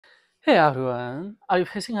Hey everyone, are you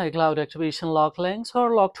facing iCloud activation lock links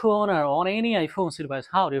or lock to owner on any iPhone device?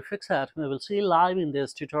 How do you fix that? We will see live in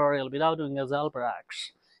this tutorial without doing a jailbreak.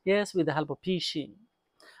 Yes, with the help of PC.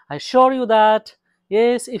 I assure you that,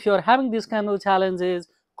 yes, if you're having these kind of challenges,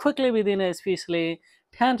 quickly within especially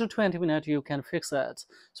 10 to 20 minutes, you can fix that.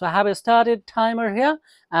 So I have a started timer here,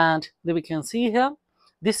 and we can see here,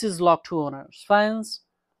 this is lock to owners. Fine.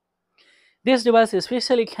 This device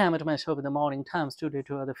especially came at my shop in the morning times today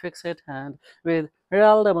to fix it, and with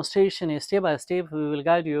real demonstration step by step we will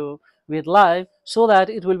guide you with live so that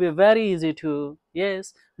it will be very easy to,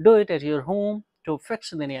 yes, do it at your home to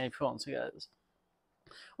fix any iPhones, guys.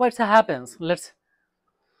 What happens? Let's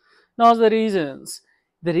know the reasons.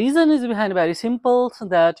 The reason is behind very simple, so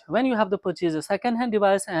that when you have to purchase a second-hand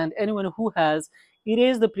device and anyone who has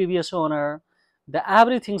erased the previous owner, the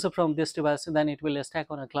everything from this device, then it will stack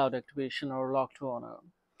on a cloud activation or lock to owner.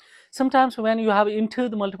 Sometimes when you have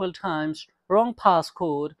entered multiple times wrong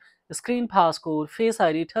passcode, screen passcode, face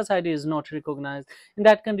ID, touch ID is not recognized. In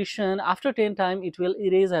that condition, after 10 times, it will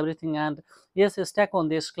erase everything and, yes, stack on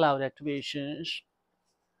this cloud activations.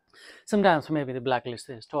 Sometimes maybe the blacklist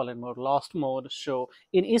is stolen mode, lost mode. So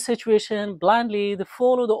in each situation, blindly they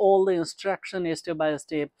follow all the instruction step by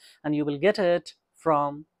step, and you will get it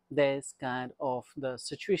from this kind of the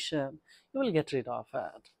situation. You will get rid of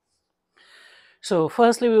it. So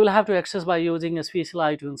firstly, we will have to access by using a special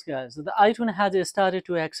iTunes, guys. The iTunes has started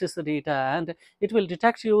to access the data, and it will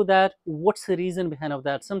detect you that what's the reason behind of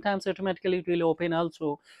that. Sometimes automatically it will open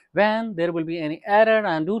also when there will be any error,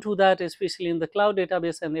 and due to that, especially in the cloud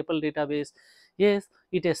database and Apple database, yes,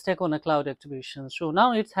 it is stuck on a cloud activation. So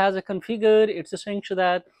now it has a configured, it's saying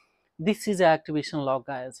that this is activation log,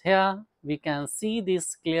 guys. Here we can see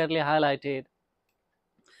this clearly highlighted.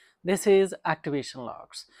 This is activation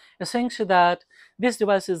logs. Essentially that this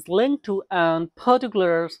device is linked to an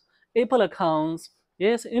particular Apple accounts.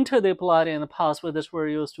 Yes, enter the Apple ID and the password that were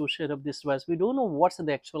used to set up this device. We don't know what's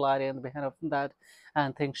the actual ID and behind of that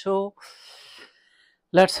and things. So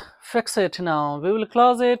let's fix it now. We will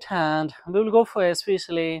close it and we will go for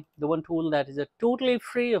especially the one tool that is a totally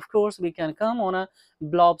free. Of course, we can come on a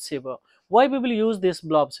blob saver. Why we will use this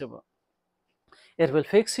blob saver? It will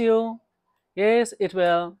fix you. Yes, it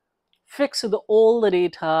will fix all the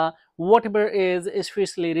data, whatever is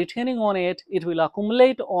especially retaining on it, it will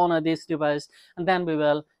accumulate on this device, and then we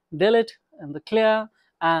will delete and the clear,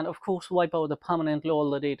 and of course wipe out the permanently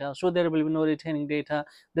all the data, so there will be no retaining data.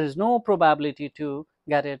 There is no probability to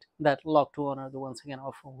get it that lock to owner the once again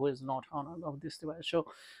of who is not owner of this device. So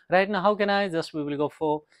right now, how can I just, we will go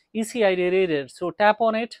for ECID rated. So tap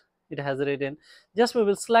on it, it has written. Just we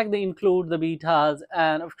will select the include the betas,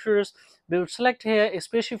 and of course we will select here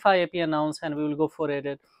specify API announce, and we will go for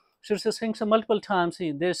edit. So it's saying so multiple times,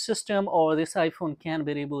 see, this system or this iPhone can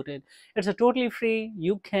be rebooted. It's a totally free.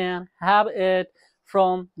 You can have it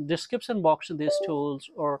from description box of these tools,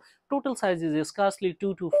 or total size is scarcely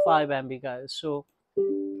 2 to 5 MB, guys. So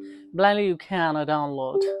blindly you can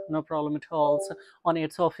download, no problem at all. So on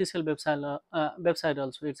its official website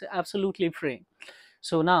also, it's absolutely free.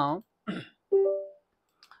 So now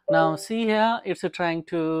see here, it's trying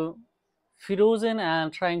to frozen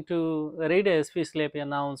and trying to read a special API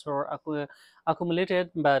announce or accumulated,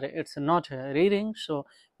 but it's not reading. So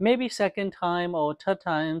maybe second time or third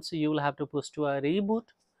times you will have to push to a reboot.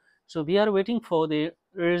 So we are waiting for the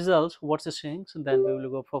results, what's the saying, so then we will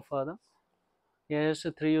go for further. Yes,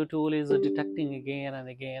 the 3U tool is detecting again and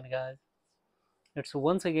again, guys. It's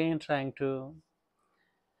once again trying to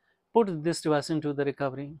put this device into the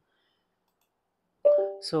recovery.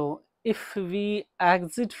 So if we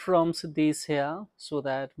exit from this here, so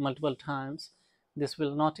that multiple times this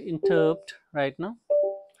will not interrupt right now.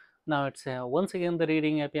 Now it's once again the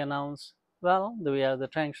reading API announce. Well, we are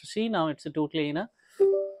trying to see now, it's totally in a,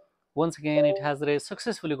 once again it has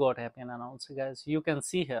successfully got API announce, guys. You can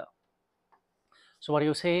see here. So what do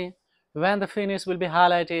you say? When the finish will be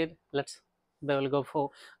highlighted, let's, they will go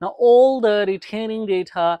for now all the retaining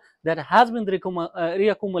data that has been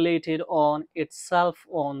reaccumulated on itself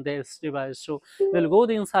on this device. So we'll go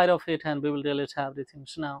the inside of it and we will delete everything.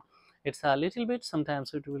 So now it's a little bit,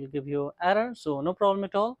 sometimes it will give you error, so no problem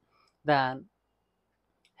at all. Then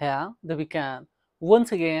here we can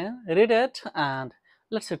once again read it, and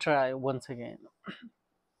let's try once again.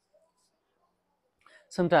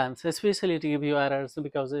 Sometimes especially to give you errors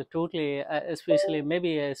because it totally especially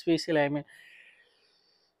maybe especially, I mean,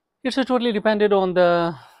 it's totally depended on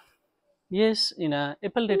the, yes, in a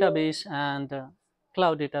Apple database and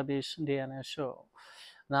cloud database DNS. So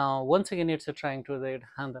now once again it's trying to read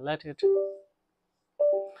and let it.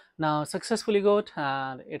 Now successfully got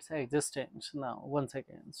and it's existing. So now once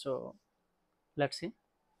again, so let's see.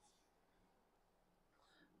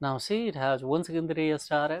 Now see, it has once again the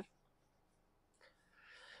restarted.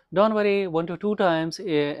 Don't worry, 1 to 2 times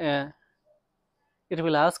it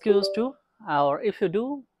will ask you to, or if you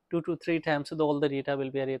do 2 to 3 times, all the data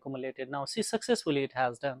will be reaccumulated. Now see, successfully it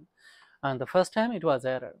has done, and the first time it was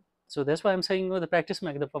error. So that's why I'm saying, the practice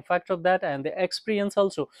make the perfect of that, and the experience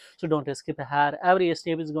also. So don't skip ahead. Every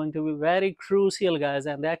step is going to be very crucial, guys,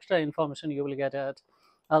 and the extra information you will get it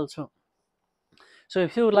also. So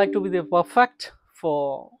if you would like to be the perfect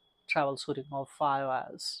for travel shooting of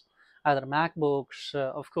iOS, either MacBooks,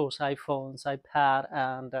 of course iPhones, iPad,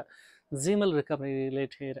 and Gmail recovery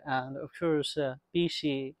related, and of course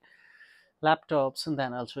PC, laptops, and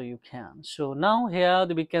then also you can. So now here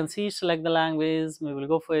we can see, select the language. We will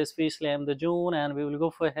go for especially I'm the June, and we will go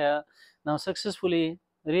for here. Now successfully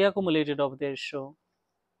reaccumulated over there. So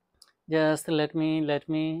just let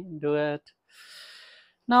me do it.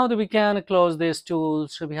 Now that we can close this tool,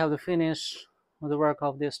 so we have to finish the work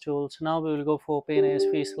of this tool. So now we will go for open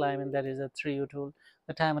ASP slime, and that is a 3U tool.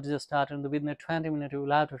 The timer just started, and within 20 minutes you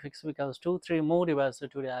will have to fix, because 2-3 more devices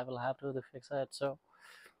today I will have to fix it. So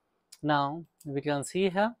now we can see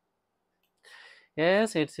here,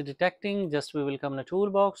 yes, it's detecting. Just we will come to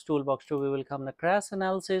toolbox 2, we will come to crash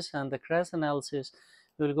analysis, and the crash analysis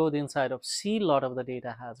we will go the inside of C. Lot of the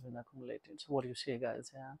data has been accumulated. So what do you see,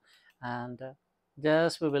 guys? Yeah, and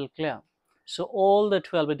just we will clear. So all the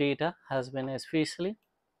 12 data has been especially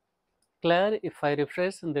clear. If I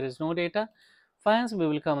refresh and there is no data, fine, so we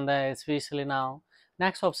will come there especially now.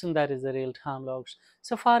 Next option, that is the real-time logs.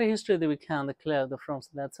 Safari history that we can clear the from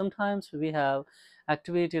that. Sometimes we have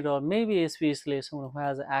activated, or maybe especially someone who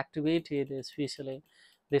has activated especially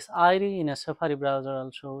this ID in a Safari browser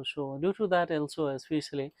also. So due to that also,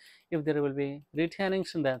 especially if there will be retaining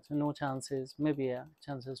that, no chances, maybe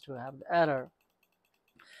chances to have the error.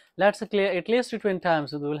 Let's clear at least 20 times.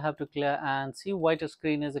 So we will have to clear and see white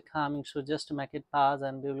screen is coming. So just to make it pass,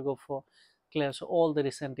 and we will go for clear. So all the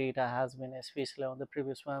recent data has been, especially on the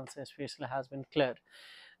previous ones, especially has been cleared.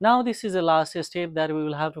 Now this is the last step that we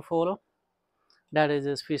will have to follow. That is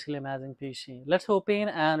especially imaging PC. Let's open,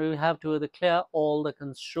 and we have to clear all the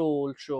control. So